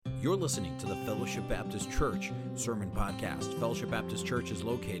You're listening to the Fellowship Baptist Church Sermon Podcast. Fellowship Baptist Church is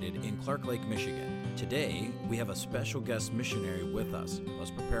located in Clark Lake, Michigan. Today, we have a special guest missionary with us.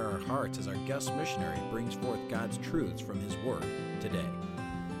 Let's prepare our hearts as our guest missionary brings forth God's truths from His Word today.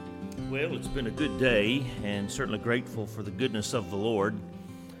 Well, it's been a good day, and certainly grateful for the goodness of the Lord.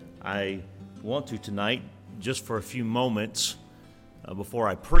 I want to tonight, just for a few moments before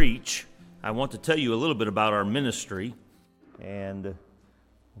I preach, I want to tell you a little bit about our ministry and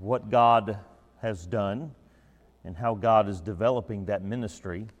what God has done and how God is developing that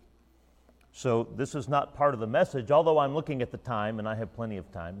ministry. So this is not part of the message, although I'm looking at the time, and I have plenty of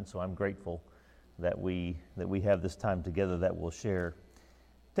time, and so I'm grateful that we have this time together that we'll share.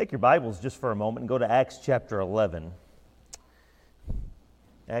 Take your Bibles just for a moment and go to Acts chapter 11.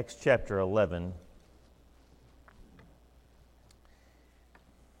 Acts chapter 11.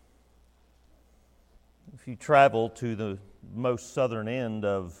 If you travel to the most southern end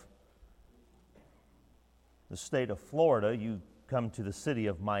of the state of Florida, you come to the city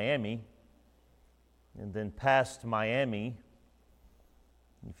of Miami, and then past Miami,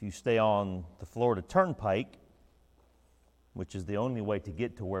 if you stay on the Florida Turnpike, which is the only way to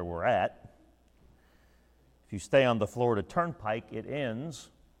get to where we're at, if you stay on the Florida Turnpike, it ends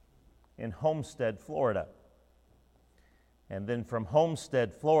in Homestead, Florida. And then from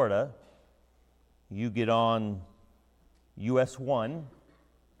Homestead, Florida, you get on US 1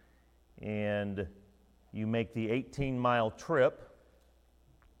 and you make the 18-mile trip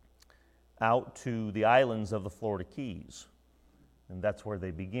out to the islands of the Florida Keys. And that's where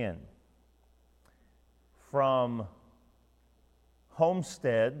they begin. From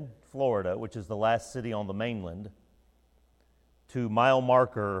Homestead, Florida, which is the last city on the mainland, to mile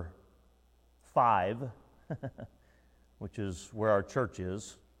marker 5, which is where our church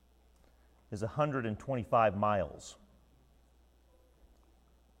is 125 miles.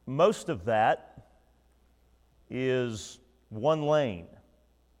 Most of that is one lane,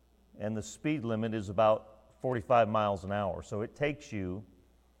 and the speed limit is about 45 miles an hour. So it takes you,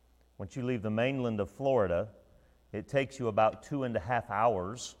 once you leave the mainland of Florida, it takes you about 2.5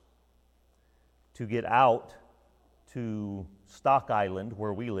 hours to get out to Stock Island,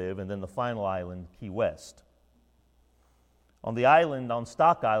 where we live, and then the final island, Key West. On the island, on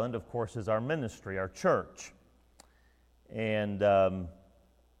Stock Island, of course, is our ministry, our church. And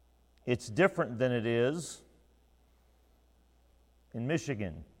it's different than it is in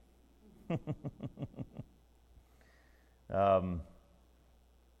Michigan.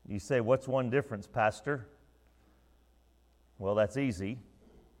 You say, what's one difference, Pastor? Well, that's easy.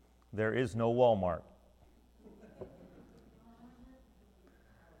 There is no Walmart.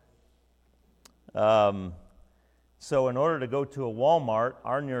 So in order to go to a Walmart,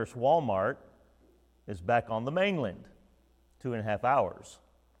 our nearest Walmart is back on the mainland, 2.5 hours.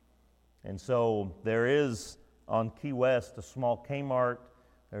 And so there is on Key West a small Kmart,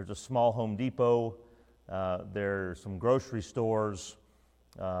 there's a small Home Depot, there's some grocery stores,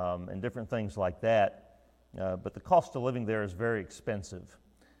 and different things like that. But the cost of living there is very expensive.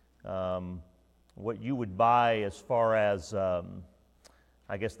 What you would buy as far as,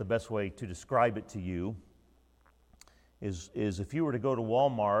 I guess the best way to describe it to you is if you were to go to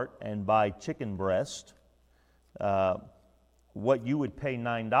Walmart and buy chicken breast, what you would pay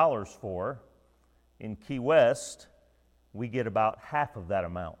 $9 for, in Key West, we get about half of that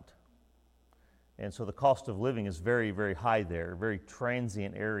amount. And so the cost of living is very, very high there, very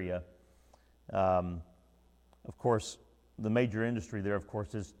transient area. Of course, the major industry there, of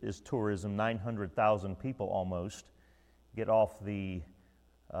course, is tourism. 900,000 people almost get off the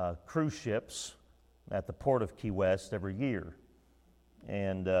cruise ships at the port of Key West every year.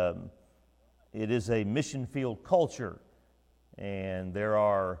 And it is a mission field culture. And there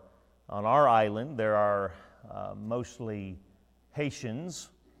are, on our island, there are mostly Haitians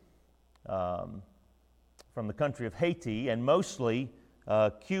from the country of Haiti, and mostly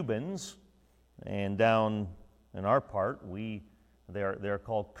Cubans. And down in our part, they're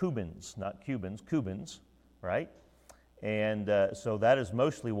called Cubans, not Cubans, Cubans, right? And so that is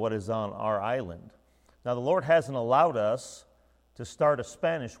mostly what is on our island. Now, the Lord hasn't allowed us to start a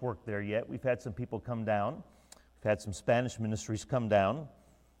Spanish work there yet. We've had some people come down. We've had some Spanish ministries come down.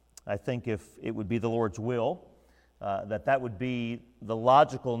 I think if it would be the Lord's will, that would be the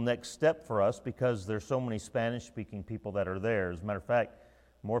logical next step for us, because there's so many Spanish-speaking people that are there. As a matter of fact,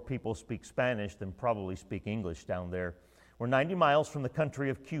 more people speak Spanish than probably speak English down there. We're 90 miles from the country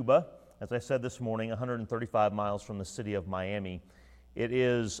of Cuba. As I said this morning, 135 miles from the city of Miami. It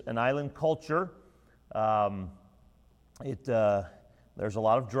is an island culture. There's a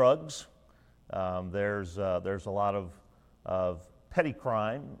lot of drugs. There's a lot of petty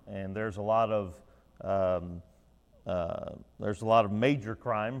crime, and there's a lot of major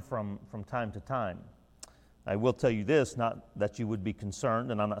crime from time to time. I will tell you this, not that you would be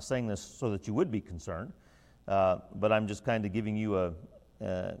concerned, and I'm not saying this so that you would be concerned, but I'm just kind of giving you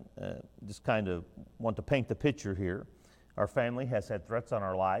just kind of want to paint the picture here. Our family has had threats on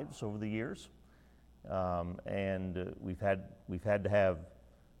our lives over the years, and we've had to have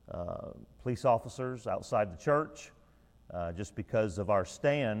police officers outside the church just because of our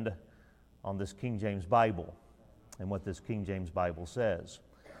stand on this King James Bible and what this King James Bible says.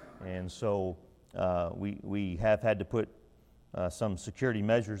 And so we have had to put some security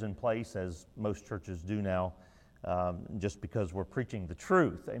measures in place, as most churches do now, just because we're preaching the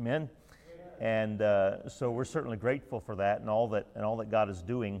truth. Amen? And so we're certainly grateful for that and all that God is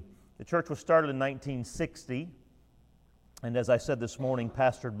doing. The church was started in 1960, and as I said this morning,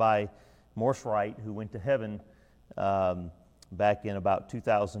 pastored by Morse Wright, who went to heaven back in about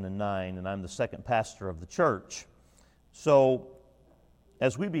 2009, and I'm the second pastor of the church. So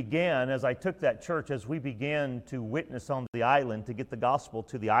as I took that church, as we began to witness on the island, to get the gospel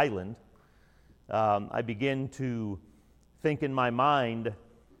to the island, I began to think in my mind,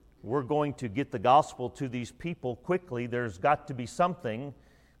 we're going to get the gospel to these people quickly. There's got to be something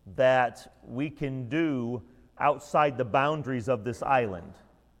that we can do outside the boundaries of this island.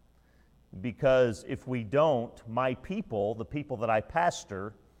 Because if we don't, my people, the people that I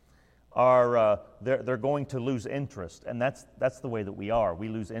pastor, they're going to lose interest. And that's the way that we are. We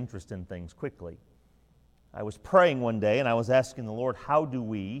lose interest in things quickly. I was praying one day and I was asking the Lord, how do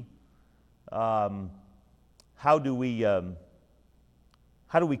we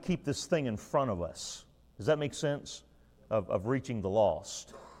keep this thing in front of us? Does that make sense? Of reaching the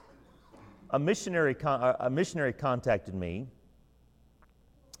lost. A missionary contacted me.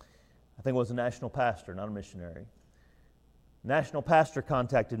 I think it was a national pastor, not a missionary. National pastor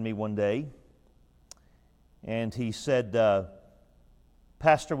contacted me one day, and he said,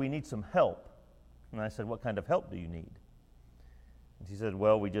 Pastor, we need some help. And I said, what kind of help do you need? And he said,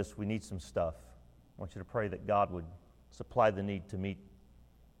 well, we need some stuff. I want you to pray that God would supply the need to meet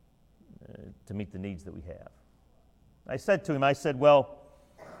the needs that we have. I said to him, well,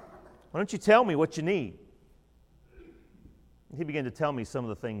 why don't you tell me what you need? He began to tell me some of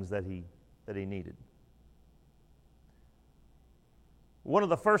the things that he needed. One of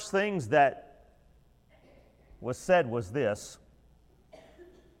the first things that was said was this: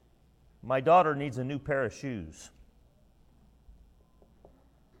 my daughter needs a new pair of shoes.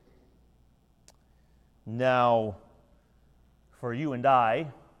 Now, for you and I,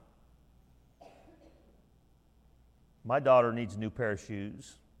 my daughter needs a new pair of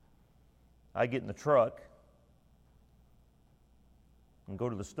shoes. I get in the truck and go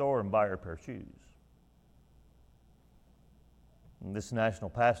to the store and buy her a pair of shoes. And this national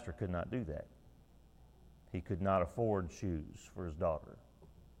pastor could not do that. He could not afford shoes for his daughter.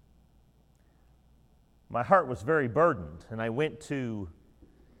 My heart was very burdened, and I went to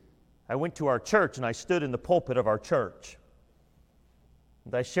our church, and I stood in the pulpit of our church.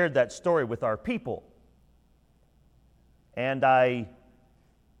 And I shared that story with our people. And I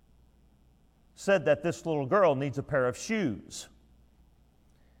said that this little girl needs a pair of shoes.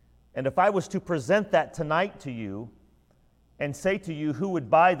 And if I was to present that tonight to you and say to you who would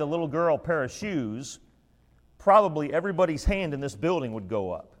buy the little girl a pair of shoes, probably everybody's hand in this building would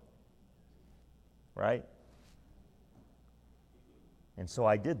go up. Right? And so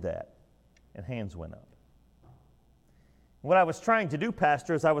I did that, and hands went up. What I was trying to do,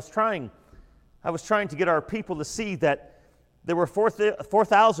 Pastor, is I was trying to get our people to see that there were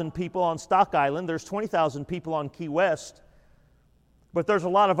 4,000 people on Stock Island, there's 20,000 people on Key West, but there's a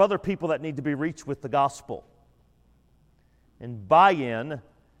lot of other people that need to be reached with the gospel. And buy-in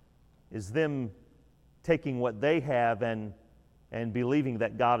is them taking what they have and believing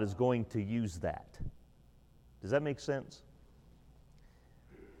that God is going to use that. Does that make sense?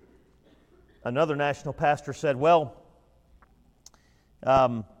 Another national pastor said, well,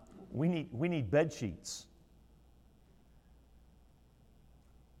 we need bed sheets.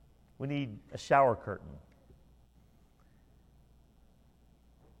 We need a shower curtain.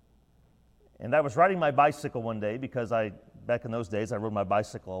 And I was riding my bicycle one day because back in those days, I rode my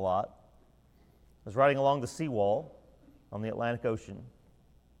bicycle a lot. I was riding along the seawall on the Atlantic Ocean,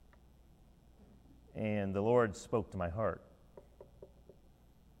 and the Lord spoke to my heart.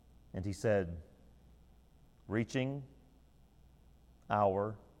 And He said, reaching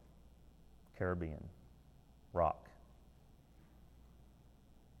our Caribbean rock.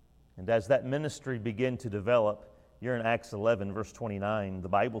 And as that ministry began to develop, you're in Acts 11, verse 29, the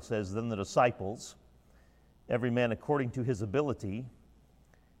Bible says, then the disciples every man according to his ability,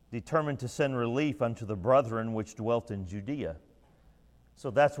 determined to send relief unto the brethren which dwelt in Judea. So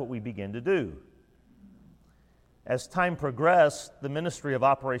that's what we begin to do. As time progressed, the ministry of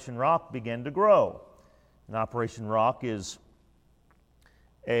Operation Rock began to grow. And Operation Rock is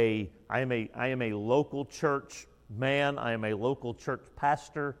I am a local church man. I am a local church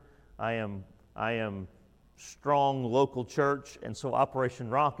pastor. I am strong local church, and so Operation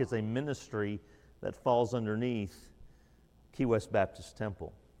Rock is a ministry that falls underneath Key West Baptist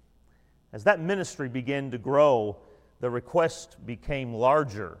Temple. As that ministry began to grow, the request became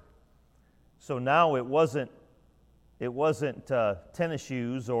larger. So now it wasn't tennis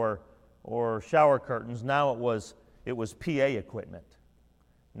shoes or shower curtains. Now it was PA equipment.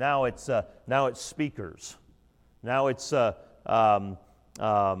 Now it's speakers. Now it's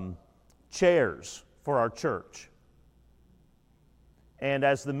chairs for our church. And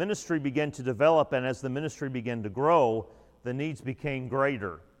as the ministry began to develop and as the ministry began to grow, the needs became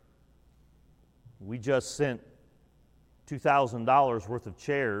greater. We just sent $2,000 worth of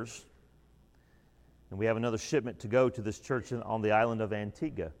chairs, and we have another shipment to go to this church on the island of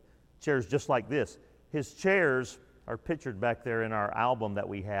Antigua. Chairs just like this. His chairs are pictured back there in our album that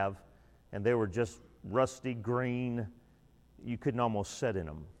we have, and they were just rusty green. You couldn't almost sit in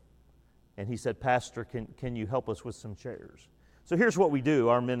them. And he said, Pastor, can you help us with some chairs? So here's what we do,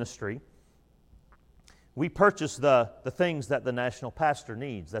 our ministry. We purchase the things that the national pastor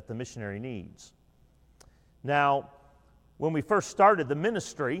needs, that the missionary needs. Now, when we first started the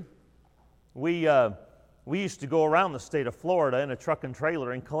ministry, we used to go around the state of Florida in a truck and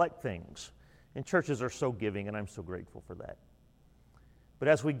trailer and collect things. And churches are so giving, and I'm so grateful for that. But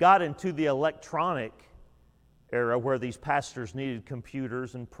as we got into the electronic era where these pastors needed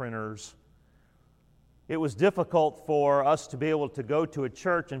computers and printers, it was difficult for us to be able to go to a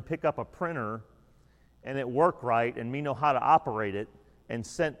church and pick up a printer and it work right and me know how to operate it and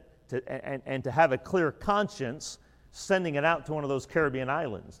to have a clear conscience sending it out to one of those Caribbean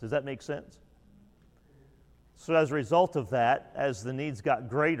islands. Does that make sense? So as a result of that, as the needs got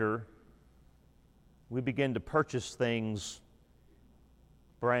greater, we began to purchase things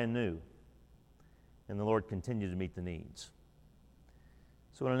brand new. And the Lord continued to meet the needs.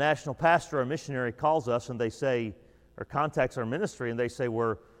 So when a national pastor or a missionary calls us and they say, or contacts our ministry and they say,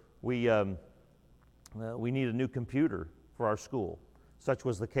 we need a new computer for our school. Such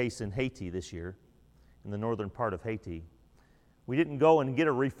was the case in Haiti this year, in the northern part of Haiti. We didn't go and get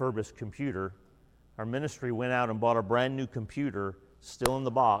a refurbished computer. Our ministry went out and bought a brand new computer, still in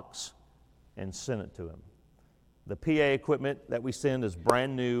the box, and sent it to him. The PA equipment that we send is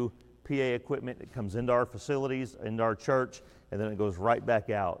brand new PA equipment. It comes into our facilities, into our church, and then it goes right back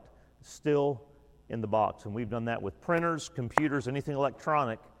out, still in the box. And we've done that with printers, computers, anything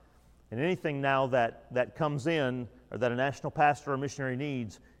electronic, and anything now that comes in or that a national pastor or missionary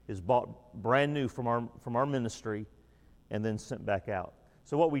needs is bought brand new from our ministry and then sent back out.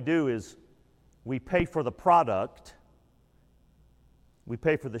 So what we do is we pay for the product, we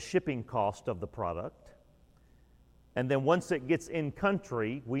pay for the shipping cost of the product, and then once it gets in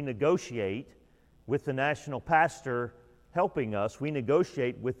country, we negotiate with the national pastor helping us. We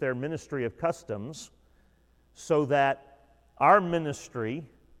negotiate with their Ministry of Customs so that our ministry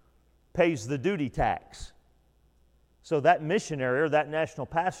pays the duty tax. So that missionary or that national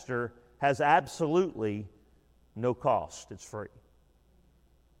pastor has absolutely no cost. It's free.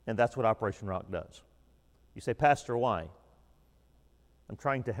 And that's what Operation Rock does. You say, Pastor, why? I'm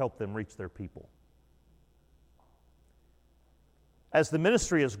trying to help them reach their people. As the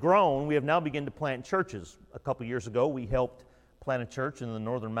ministry has grown, we have now begun to plant churches. A couple years ago, we helped plant a church in the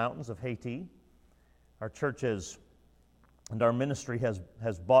northern mountains of Haiti. Our church and our ministry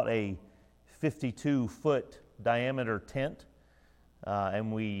has bought a 52-foot diameter tent,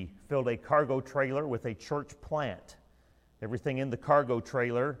 and we filled a cargo trailer with a church plant. Everything in the cargo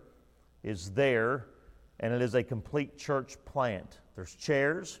trailer is there, and it is a complete church plant. There's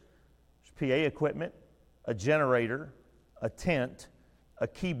chairs, there's PA equipment, a generator, a tent, a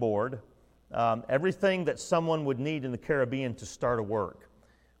keyboard, everything that someone would need in the Caribbean to start a work.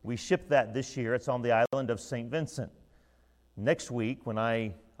 We shipped that this year. It's on the island of St. Vincent. Next week, when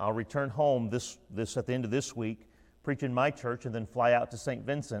I'll return home this at the end of this week, preach in my church, and then fly out to St.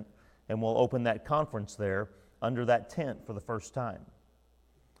 Vincent, and we'll open that conference there under that tent for the first time.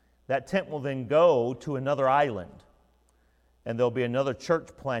 That tent will then go to another island, and there'll be another church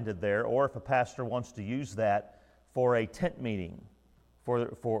planted there, or if a pastor wants to use that for a tent meeting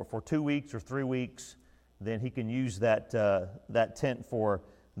for 2 weeks or 3 weeks, then he can use that tent for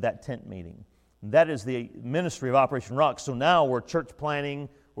that tent meeting. That is the ministry of Operation Rock. So now we're church planning,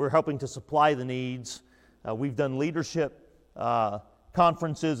 we're helping to supply the needs, We've done leadership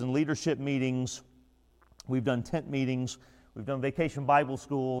conferences and leadership meetings. We've done tent meetings. We've done vacation Bible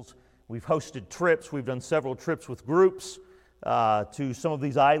schools. We've hosted trips. We've done several trips with groups to some of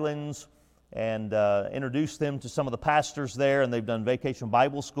these islands and introduced them to some of the pastors there, and they've done vacation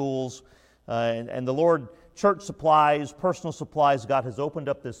Bible schools. And the Lord, church supplies, personal supplies, God has opened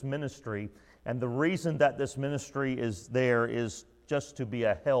up this ministry, and the reason that this ministry is there is just to be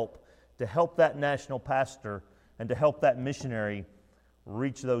a help, to help that national pastor and to help that missionary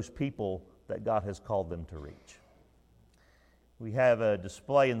reach those people that God has called them to reach. We have a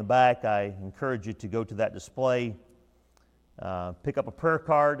display in the back. I encourage you to go to that display, pick up a prayer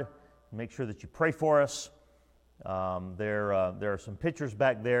card, make sure that you pray for us. There are some pictures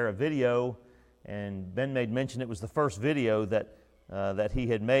back there, a video, and Ben made mention it was the first video that he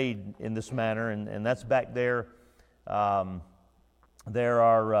had made in this manner, and that's back there. There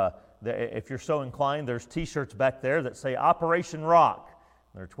are, if you're so inclined, there's T-shirts back there that say Operation Rock.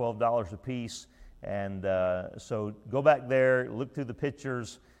 They're $12 a piece, and so go back there, look through the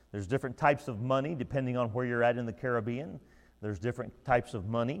pictures. There's different types of money depending on where you're at in the Caribbean. There's different types of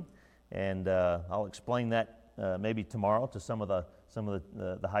money, and I'll explain that maybe tomorrow to some of the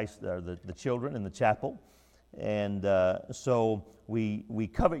children in the chapel. And so we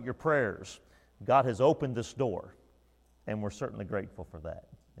covet your prayers. God has opened this door, and we're certainly grateful for that.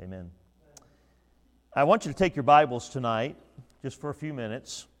 Amen. I want you to take your Bibles tonight, just for a few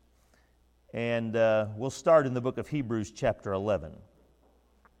minutes, and we'll start in the book of Hebrews chapter 11.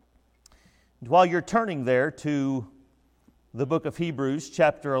 And while you're turning there to the book of Hebrews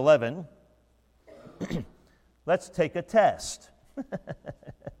chapter 11, let's take a test.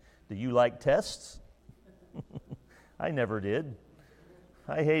 Do you like tests? I never did.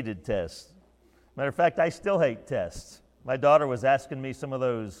 I hated tests. Matter of fact, I still hate tests. My daughter was asking me some of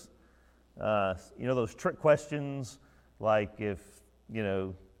those, those trick questions, like if,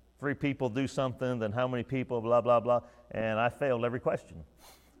 3 people do something, then how many people, blah, blah, blah, and I failed every question.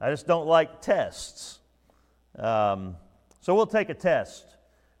 I just don't like tests. So we'll take a test.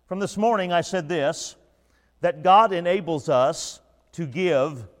 From this morning, I said this, that God enables us to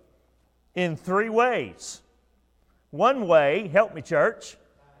give in 3 ways. One way, help me, church.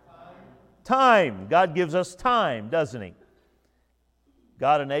 Time. God gives us time, doesn't He?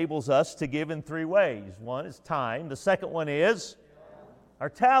 God enables us to give in 3 ways. One is time. The second one is our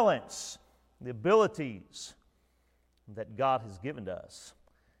talents, the abilities that God has given to us.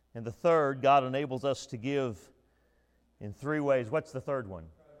 And the third, God enables us to give in 3 ways. What's the third one?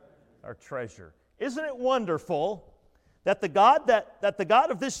 Our treasure. Isn't it wonderful that the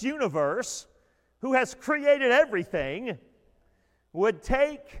God of this universe, who has created everything, would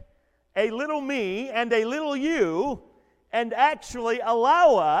take a little me and a little you and actually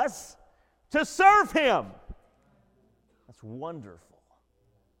allow us to serve Him? That's wonderful.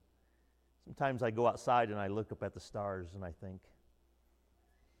 Sometimes I go outside and I look up at the stars and I think,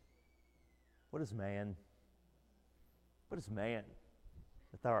 what is man? What is man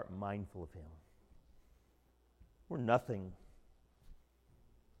that thou art mindful of him? We're nothing.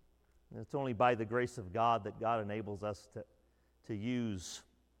 And it's only by the grace of God that God enables us to use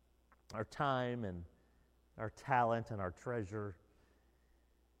our time and our talent and our treasure,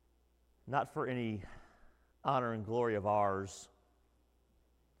 not for any honor and glory of ours,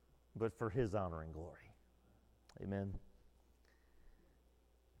 but for His honor and glory. Amen.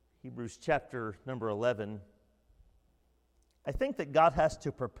 Hebrews chapter number 11. I think that God has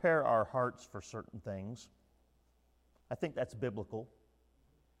to prepare our hearts for certain things. I think that's biblical.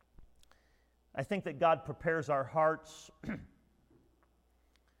 I think that God prepares our hearts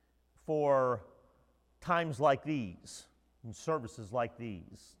for times like these and services like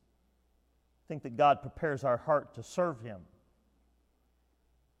these. I think that God prepares our heart to serve Him.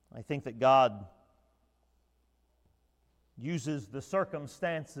 I think that God uses the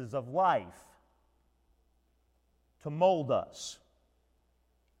circumstances of life to mold us.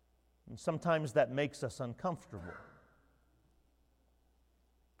 And sometimes that makes us uncomfortable.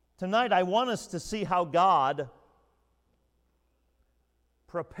 Tonight I want us to see how God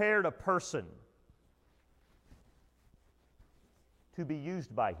prepared a person to be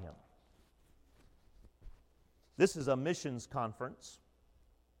used by Him. This is a missions conference.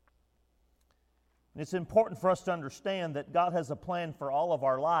 And it's important for us to understand that God has a plan for all of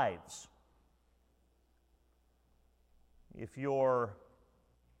our lives. If you're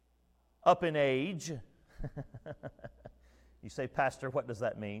up in age, you say, Pastor, what does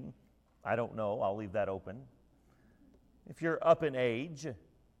that mean? I don't know. I'll leave that open. If you're up in age,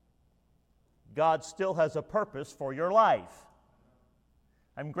 God still has a purpose for your life.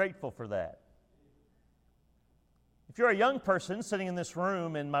 I'm grateful for that. If you're a young person sitting in this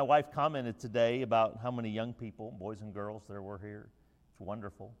room, and my wife commented today about how many young people, boys and girls, there were here. It's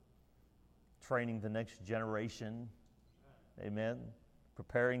wonderful. Training the next generation. Amen.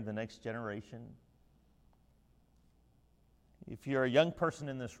 Preparing the next generation. If you're a young person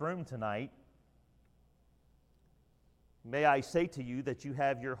in this room tonight, may I say to you that you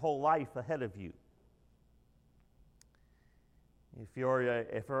have your whole life ahead of you. If you're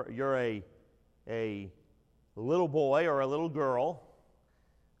a little boy or a little girl,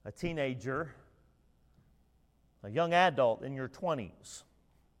 a teenager, a young adult in your 20s,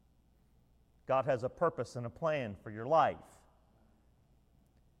 God has a purpose and a plan for your life.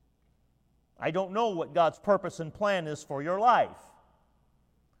 I don't know what God's purpose and plan is for your life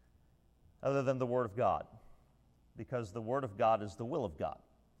other than the Word of God, because the Word of God is the will of God.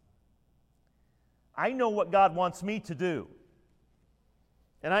 I know what God wants me to do,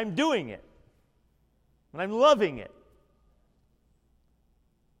 and I'm doing it, and I'm loving it.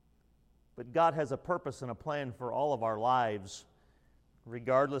 But God has a purpose and a plan for all of our lives,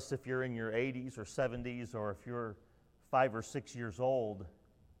 regardless if you're in your 80s or 70s or if you're 5 or 6 years old.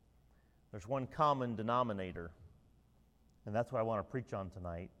 There's one common denominator, and that's what I want to preach on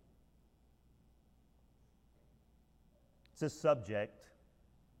tonight. It's this subject,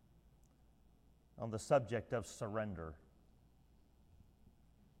 on the subject of surrender.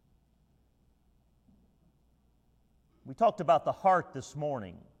 We talked about the heart this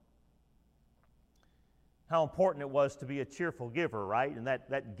morning, how important it was to be a cheerful giver, right? And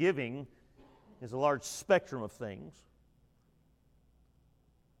that giving is a large spectrum of things.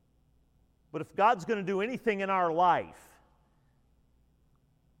 But if God's going to do anything in our life,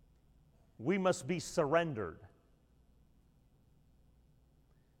 we must be surrendered.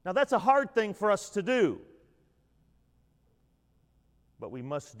 Now, that's a hard thing for us to do. But we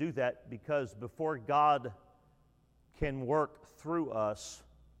must do that because before God can work through us,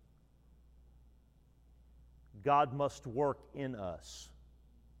 God must work in us.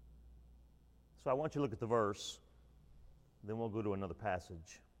 So I want you to look at the verse, then we'll go to another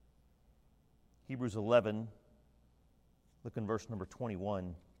passage. Hebrews 11, look in verse number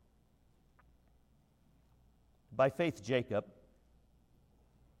 21. By faith Jacob,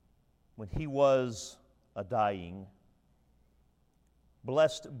 when he was a-dying,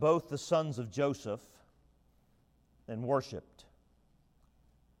 blessed both the sons of Joseph and worshipped,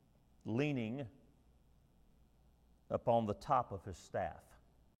 leaning upon the top of his staff.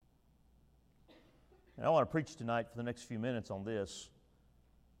 And I want to preach tonight for the next few minutes on this,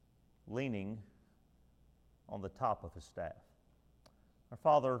 leaning on the top of his staff. Our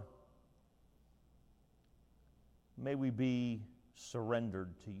Father, may we be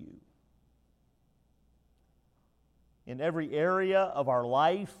surrendered to you. In every area of our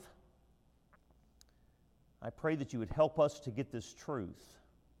life, I pray that you would help us to get this truth.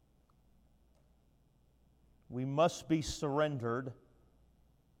 We must be surrendered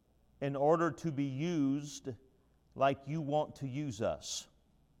in order to be used like you want to use us.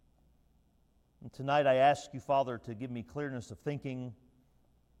 And tonight I ask you, Father, to give me clearness of thinking.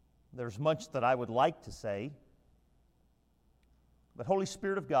 There's much that I would like to say, but Holy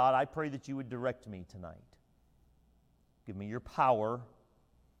Spirit of God, I pray that you would direct me tonight. Give me your power.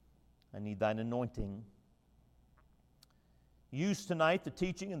 I need thine anointing. Use tonight the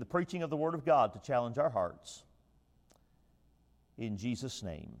teaching and the preaching of the Word of God to challenge our hearts. In Jesus'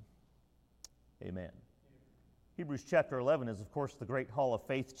 name, amen. Hebrews chapter 11 is, of course, the great Hall of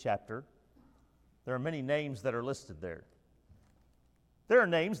Faith chapter. There are many names that are listed there. There are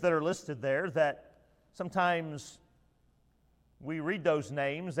names that are listed there that sometimes we read those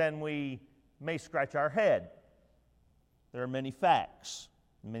names and we may scratch our head. There are many facts,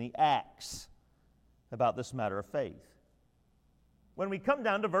 many acts about this matter of faith. When we come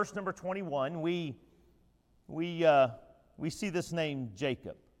down to verse number 21, we see this name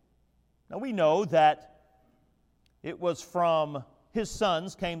Jacob. Now we know that it was from his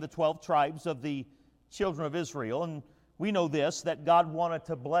sons came the 12 tribes of the children of Israel, and we know this, that God wanted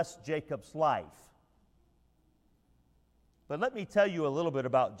to bless Jacob's life. But let me tell you a little bit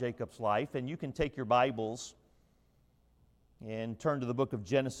about Jacob's life, and you can take your Bibles and turn to the book of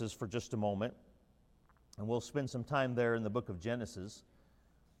Genesis for just a moment, and we'll spend some time there in the book of Genesis.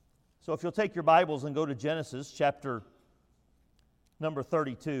 So if you'll take your Bibles and go to Genesis chapter number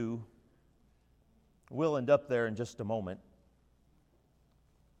 32, we'll end up there in just a moment.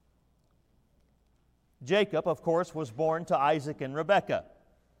 Jacob, of course, was born to Isaac and Rebekah.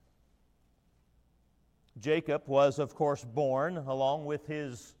 Jacob was, of course, born along with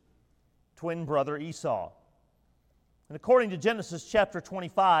his twin brother Esau. And according to Genesis chapter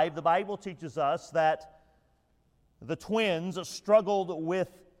 25, the Bible teaches us that the twins struggled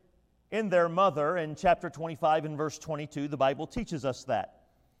in their mother. In chapter 25 and verse 22, the Bible teaches us that.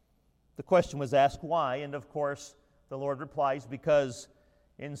 The question was asked, why? And of course, the Lord replies, because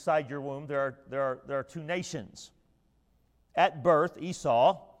inside your womb there are two nations. At birth,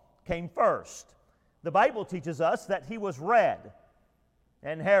 Esau came first. The Bible teaches us that he was red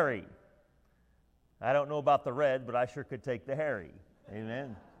and hairy. I don't know about the red, but I sure could take the hairy.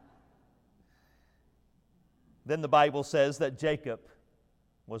 Amen. Then the Bible says that Jacob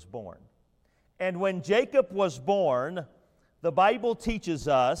was born. And when Jacob was born, the Bible teaches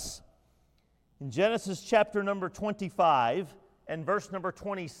us in Genesis chapter number 25 and verse number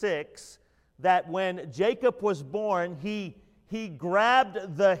 26 that when Jacob was born, he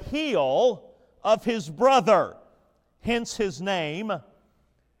grabbed the heel of his brother, hence his name,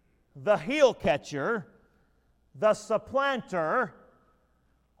 the heel catcher, the supplanter,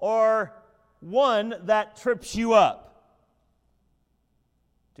 or one that trips you up.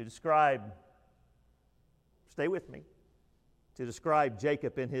 To describe, stay with me, to describe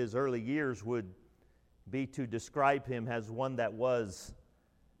Jacob in his early years would be to describe him as one that was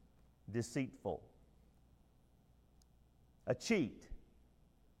deceitful, a cheat,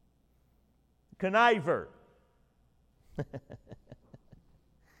 conniver.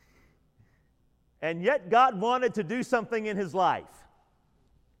 And yet God wanted to do something in his life.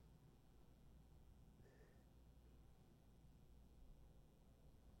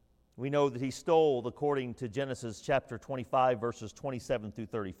 We know that he stole, according to Genesis chapter 25, verses 27 through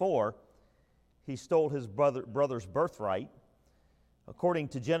 34, he stole his brother's birthright. According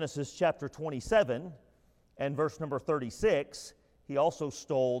to Genesis chapter 27 and verse number 36, he also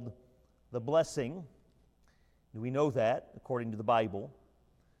stole the blessing. We know that, according to the Bible.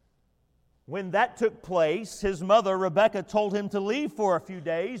 When that took place, his mother, Rebekah, told him to leave for a few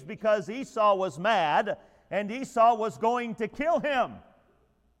days because Esau was mad and Esau was going to kill him.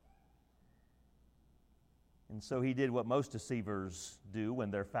 And so he did what most deceivers do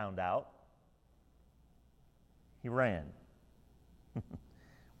when they're found out. He ran.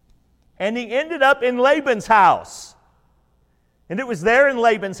 And he ended up in Laban's house. And it was there in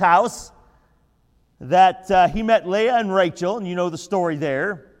Laban's house that he met Leah and Rachel, and you know the story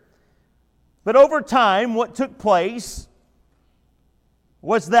there. But over time, what took place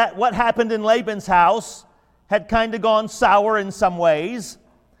was that what happened in Laban's house had kind of gone sour in some ways,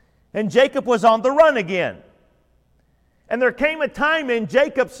 and Jacob was on the run again. And there came a time in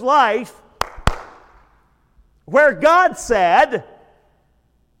Jacob's life where God said,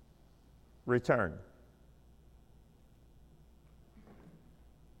 return.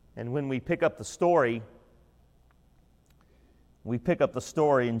 And when we pick up the story,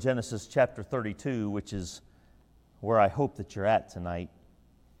 in Genesis chapter 32, which is where I hope that you're at tonight.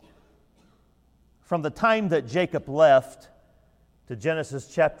 From the time that Jacob left to Genesis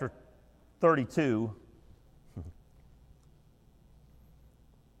chapter 32,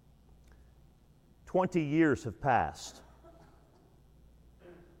 20 years have passed.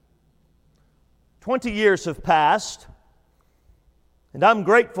 20 years have passed, and I'm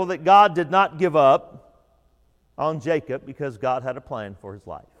grateful that God did not give up on Jacob because God had a plan for his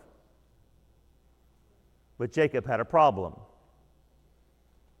life. But Jacob had a problem.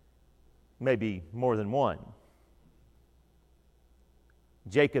 Maybe more than one.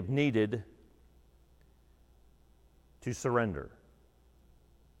 Jacob needed to surrender.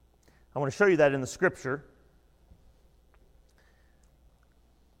 I want to show you that in the Scripture.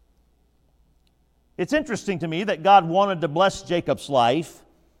 It's interesting to me that God wanted to bless Jacob's life,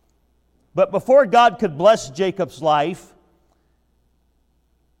 but before God could bless Jacob's life,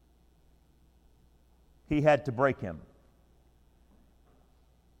 he had to break him.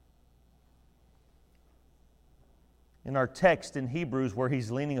 In our text in Hebrews, where he's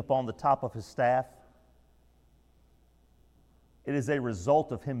leaning upon the top of his staff, it is a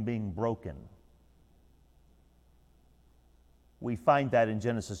result of him being broken. We find that in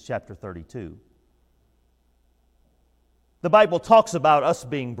Genesis chapter 32. The Bible talks about us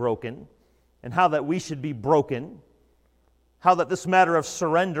being broken and how that we should be broken, how that this matter of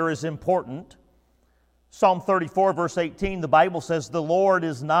surrender is important. Psalm 34, verse 18, the Bible says, "The Lord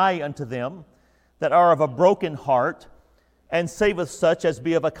is nigh unto them that are of a broken heart, and saveth such as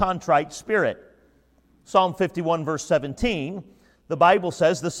be of a contrite spirit." Psalm 51, verse 17, the Bible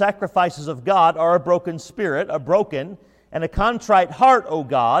says, "The sacrifices of God are a broken spirit, a broken and a contrite heart, O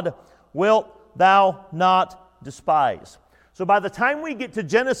God, wilt thou not despise." So by the time we get to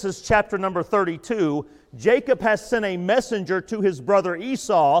Genesis chapter number 32, Jacob has sent a messenger to his brother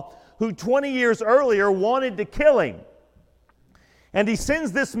Esau, who 20 years earlier wanted to kill him. And he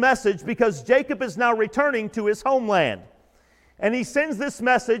sends this message because Jacob is now returning to his homeland. And he sends this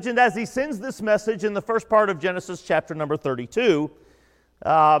message, and as he sends this message in the first part of Genesis chapter number 32,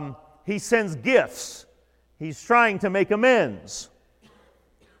 he sends gifts. He's trying to make amends.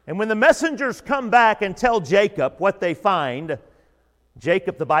 And when the messengers come back and tell Jacob what they find,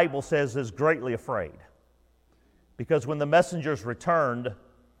 Jacob, the Bible says, is greatly afraid. Because when the messengers returned,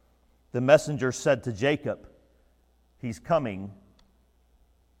 the messengers said to Jacob, he's coming,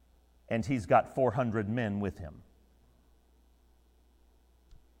 and he's got 400 men with him.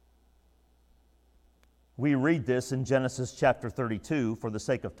 We read this in Genesis chapter 32. For the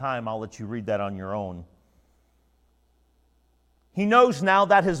sake of time, I'll let you read that on your own. He knows now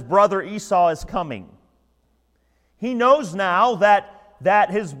that his brother Esau is coming. He knows now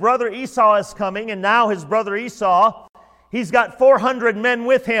that his brother Esau is coming, and now his brother Esau, he's got 400 men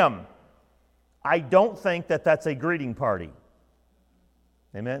with him. I don't think that that's a greeting party.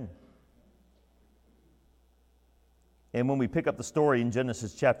 Amen. And when we pick up the story in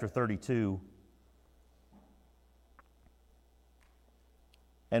Genesis chapter 32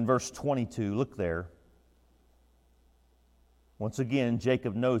 and verse 22, look there. Once again,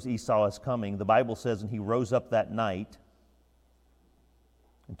 Jacob knows Esau is coming. The Bible says, and he rose up that night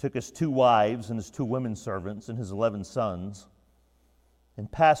and took his 2 wives and his 2 women servants and his 11 sons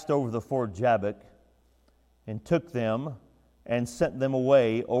and passed over the ford Jabbok and took them and sent them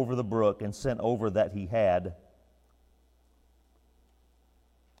away over the brook and sent over that he had.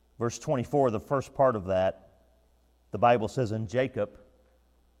 Verse 24, the first part of that, the Bible says, and Jacob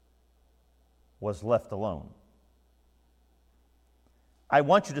was left alone. I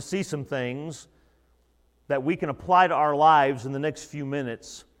want you to see some things that we can apply to our lives in the next few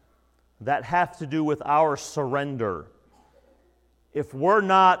minutes that have to do with our surrender. If we're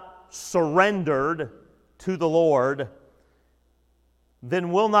not surrendered to the Lord,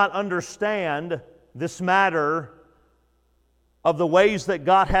 then we'll not understand this matter of the ways that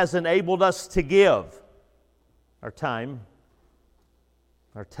God has enabled us to give our time,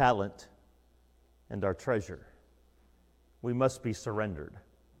 our talent, and our treasure. We must be surrendered.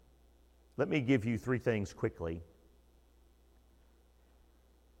 Let me give you 3 things quickly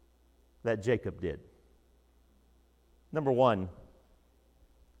that Jacob did. Number 1,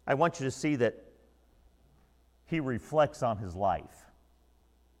 I want you to see that he reflects on his life.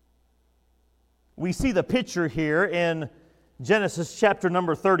 We see the picture here in Genesis chapter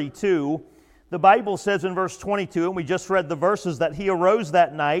number 32. The Bible says in verse 22, and we just read the verses, that he arose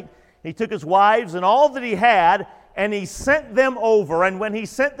that night, he took his wives and all that he had, and he sent them over. And when he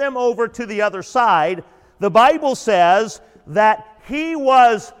sent them over to the other side, the Bible says that he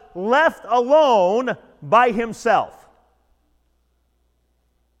was left alone by himself.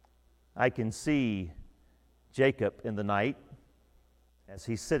 I can see Jacob in the night as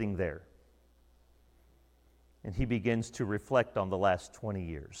he's sitting there. And he begins to reflect on the last 20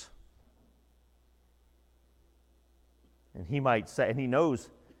 years. And he might say, and he knows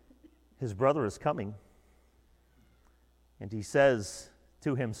his brother is coming. And he says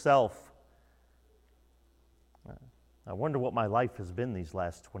to himself, I wonder what my life has been these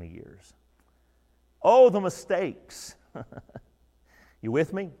last 20 years. Oh, the mistakes. You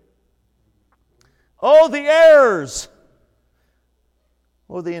with me? Oh, the errors.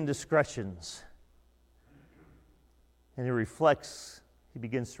 Oh, the indiscretions. And he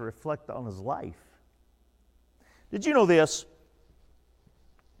begins to reflect on his life. Did you know this?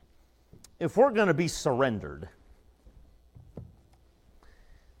 If we're going to be surrendered,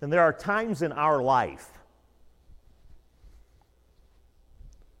 then there are times in our life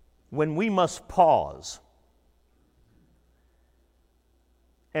when we must pause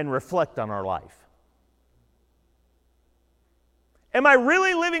and reflect on our life. Am I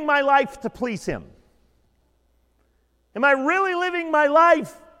really living my life to please Him? Am I really living my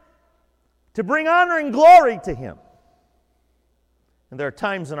life to bring honor and glory to Him? And there are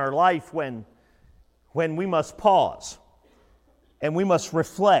times in our life when we must pause and we must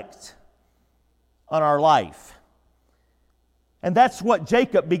reflect on our life. And that's what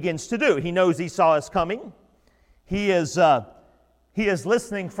Jacob begins to do. He knows Esau is coming. He is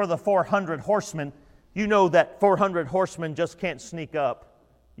listening for the 400 horsemen. You know that 400 horsemen just can't sneak up.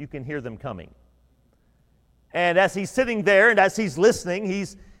 You can hear them coming. And as he's sitting there and as he's listening,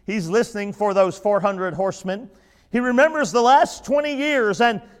 he's listening for those 400 horsemen. He remembers the last 20 years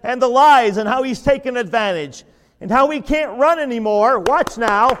and the lies and how he's taken advantage and how he can't run anymore. Watch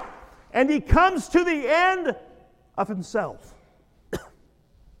now. And he comes to the end of himself.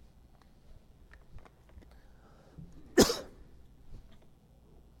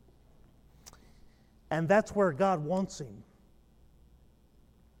 And that's where God wants him.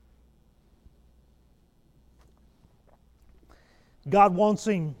 God wants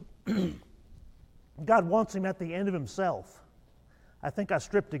him God wants him at the end of himself. I think I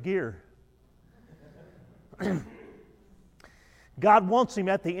stripped a gear. God wants him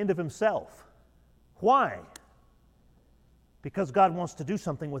at the end of himself. Why? Because God wants to do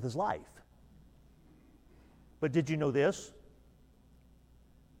something with his life. But did you know this?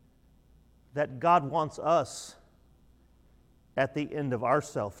 That God wants us at the end of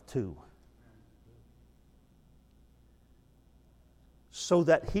ourself too. So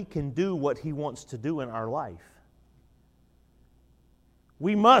that he can do what he wants to do in our life.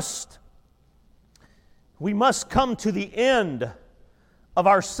 We must come to the end of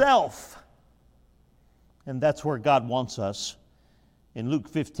ourself. And that's where God wants us. In Luke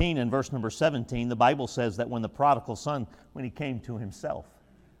 15 and verse number 17, the Bible says that when the prodigal son, when he came to himself.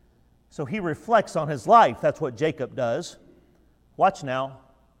 So he reflects on his life. That's what Jacob does. Watch now.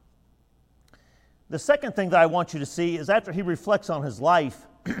 The second thing that I want you to see is after he reflects on his life,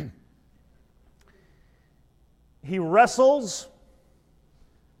 he wrestles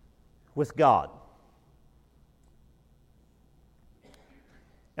with God.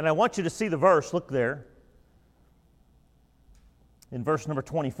 And I want you to see the verse. Look there. In verse number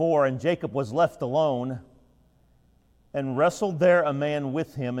 24, and Jacob was left alone and wrestled there a man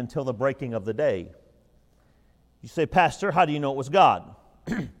with him until the breaking of the day. You say, Pastor, how do you know it was God?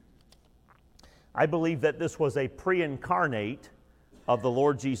 I believe that this was a pre-incarnate of the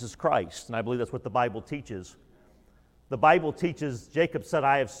Lord Jesus Christ, and I believe that's what the Bible teaches. The Bible teaches, Jacob said,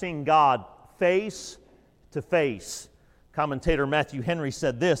 I have seen God face to face. Commentator Matthew Henry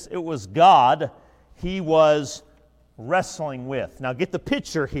said this, it was God he was wrestling with. Now get the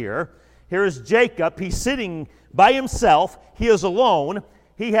picture here. Here is Jacob. He's sitting by himself. He is alone.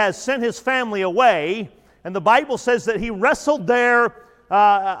 He has sent his family away, and the Bible says that he wrestled there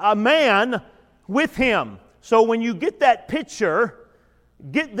a man with him. So when you get that picture,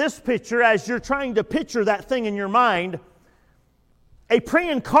 get this picture as you're trying to picture that thing in your mind. A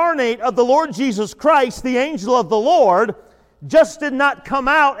pre-incarnate of the Lord Jesus Christ, the angel of the Lord, just did not come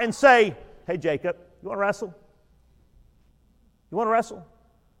out and say, hey Jacob, you want to wrestle? You want to wrestle?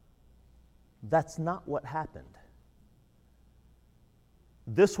 That's not what happened.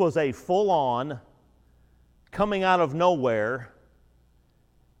 This was a full-on, coming out of nowhere,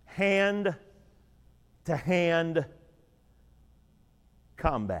 hand-to-hand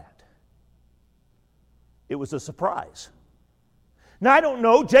combat. It was a surprise. Now, I don't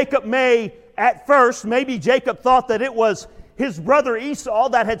know, Jacob maybe Jacob thought that it was his brother Esau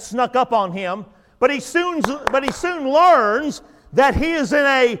that had snuck up on him, but he soon learns that he is in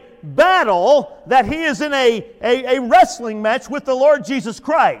a battle, that he is in a wrestling match with the Lord Jesus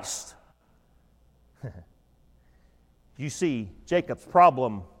Christ. You see, Jacob's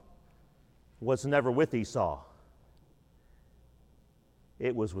problem was never with Esau.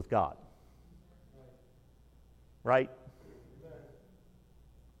 It was with God. Right?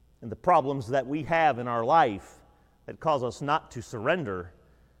 And the problems that we have in our life that cause us not to surrender,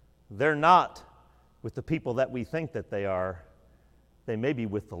 they're not with the people that we think that they are. They may be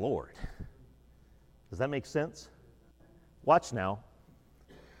with the Lord. Does that make sense? Watch now.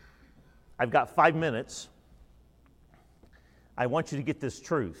 I've got 5 minutes. I want you to get this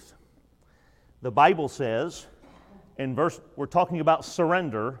truth. The Bible says, we're talking about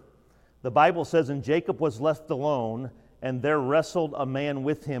surrender. The Bible says, and Jacob was left alone, and there wrestled a man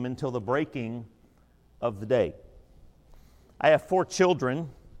with him until the breaking of the day. I have 4 children.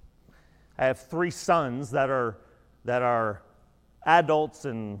 I have 3 sons that are adults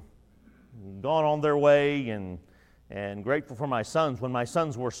and gone on their way, and grateful for my sons. When my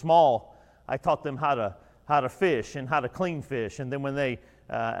sons were small, I taught them how to fish and how to clean fish. And then when they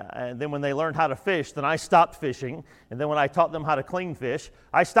learned how to fish, then I stopped fishing. And then when I taught them how to clean fish,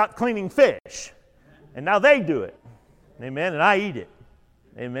 I stopped cleaning fish. And now they do it. Amen. And I eat it.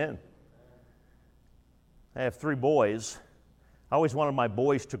 Amen. I have 3 boys. I always wanted my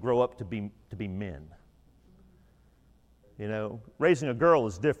boys to grow up to be men. You know, raising a girl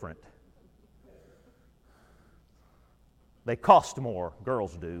is different. They cost more,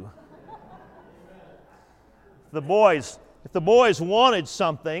 girls do. If the boys wanted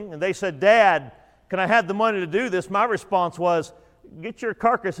something and they said, Dad, can I have the money to do this? My response was, get your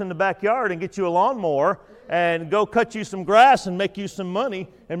carcass in the backyard and get you a lawnmower and go cut you some grass and make you some money.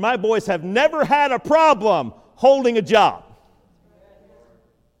 And my boys have never had a problem holding a job.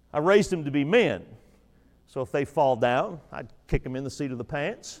 I raised them to be men. So if they fall down, I'd kick them in the seat of the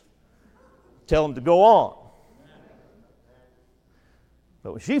pants, tell them to go on.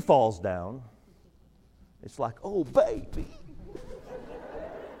 But when she falls down, it's like, oh, baby.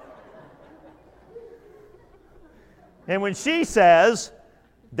 And when she says,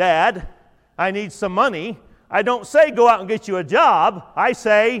 Dad, I need some money, I don't say go out and get you a job. I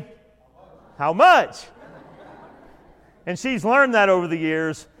say, how much? And she's learned that over the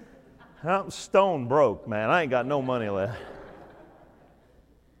years. I'm stone broke, man. I ain't got no money left.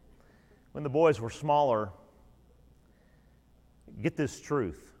 When the boys were smaller, get this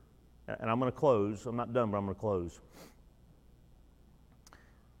truth, and I'm going to close. I'm not done, but I'm going to close.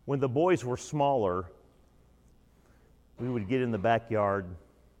 When the boys were smaller, we would get in the backyard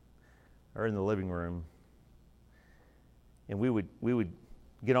or in the living room, and we would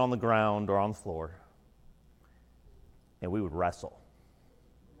get on the ground or on the floor, and we would wrestle.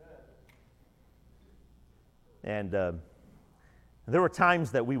 And there were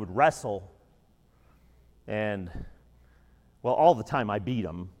times that we would wrestle, and, well, all the time I beat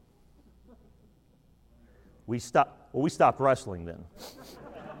them. We stopped wrestling then.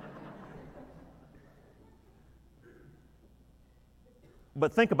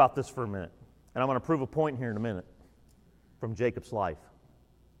 But think about this for a minute, and I'm going to prove a point here in a minute from Jacob's life.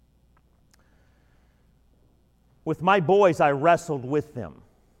 With my boys, I wrestled with them.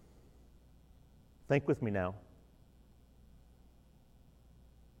 Think with me now.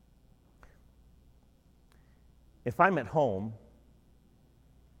 If I'm at home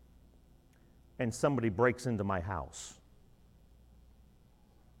and somebody breaks into my house,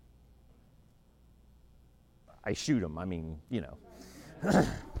 I shoot them. I mean, you know.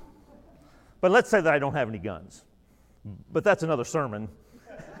 But let's say that I don't have any guns. But that's another sermon,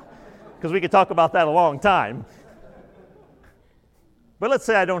 because we could talk about that a long time. But let's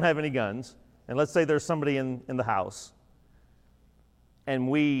say I don't have any guns, and let's say there's somebody in the house, and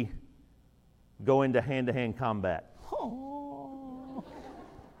we go into hand-to-hand combat. Oh.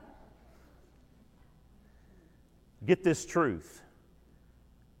 Get this truth.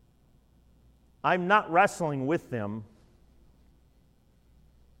 I'm not wrestling with them.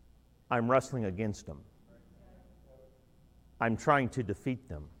 I'm wrestling against them. I'm trying to defeat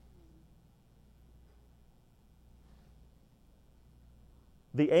them.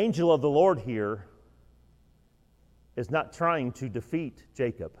 The angel of the Lord here is not trying to defeat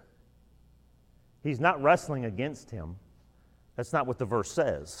Jacob. He's not wrestling against him. That's not what the verse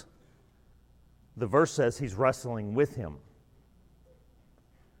says. The verse says he's wrestling with him.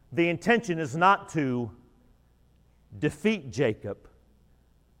 The intention is not to defeat Jacob.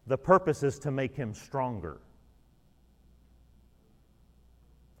 The purpose is to make him stronger.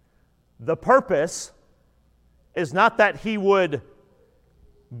 The purpose is not that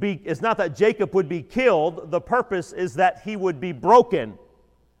Jacob would be killed. The purpose is that he would be broken,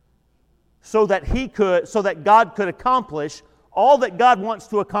 so that God could accomplish all that God wants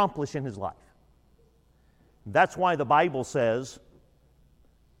to accomplish in his life. That's why the Bible says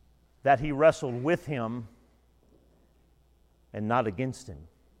that he wrestled with him and not against him.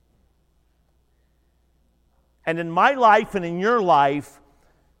 And in my life and in your life,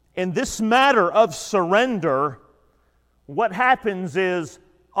 in this matter of surrender, what happens is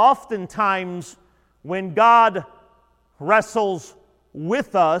oftentimes when God wrestles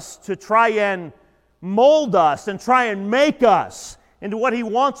with us to try and mold us and try and make us into what He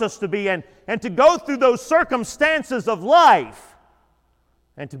wants us to be, and to go through those circumstances of life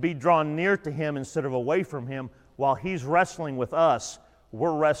and to be drawn near to Him instead of away from Him, while He's wrestling with us,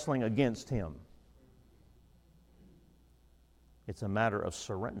 we're wrestling against Him. It's a matter of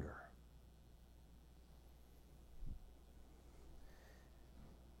surrender.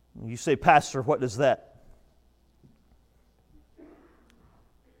 You say, Pastor, what does that?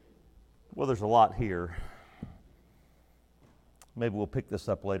 Well, there's a lot here. Maybe we'll pick this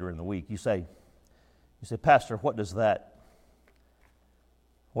up later in the week. You say, Pastor, what does that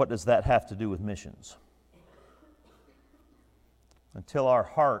have to do with missions? Until our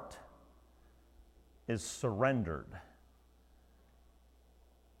heart is surrendered,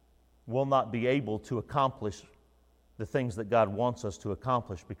 we'll not be able to accomplish the things that God wants us to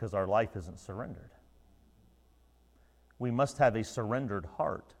accomplish because our life isn't surrendered. We must have a surrendered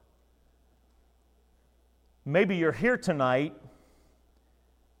heart. Maybe you're here tonight,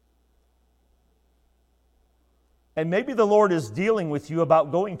 and maybe the Lord is dealing with you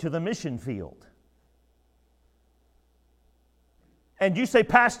about going to the mission field. And you say,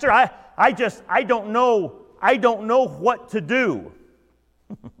 Pastor, I don't know what to do.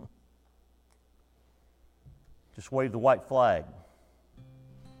 Just wave the white flag.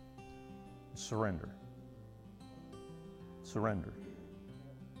 Surrender. Surrender.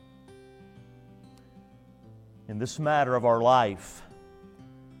 In this matter of our life,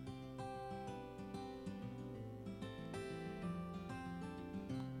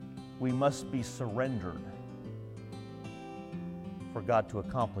 we must be surrendered for God to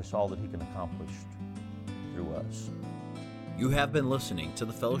accomplish all that He can accomplish through us. You have been listening to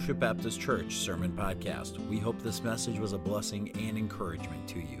the Fellowship Baptist Church Sermon Podcast. We hope this message was a blessing and encouragement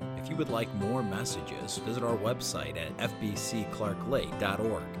to you. If you would like more messages, visit our website at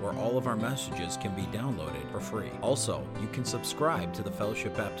fbcclarklake.org, where all of our messages can be downloaded for free. Also, you can subscribe to the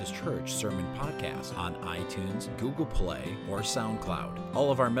Fellowship Baptist Church Sermon Podcast on iTunes, Google Play, or SoundCloud.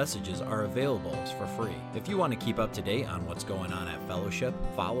 All of our messages are available for free. If you want to keep up to date on what's going on at Fellowship,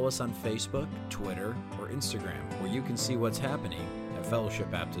 follow us on Facebook, Twitter, or Instagram, where you can see what's happening at Fellowship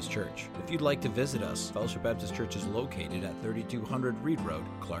Baptist Church. If you'd like to visit us, Fellowship Baptist Church is located at 3200 Reed Road,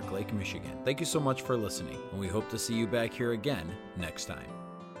 Clark Lake, Michigan. Thank you so much for listening, and we hope to see you back here again next time.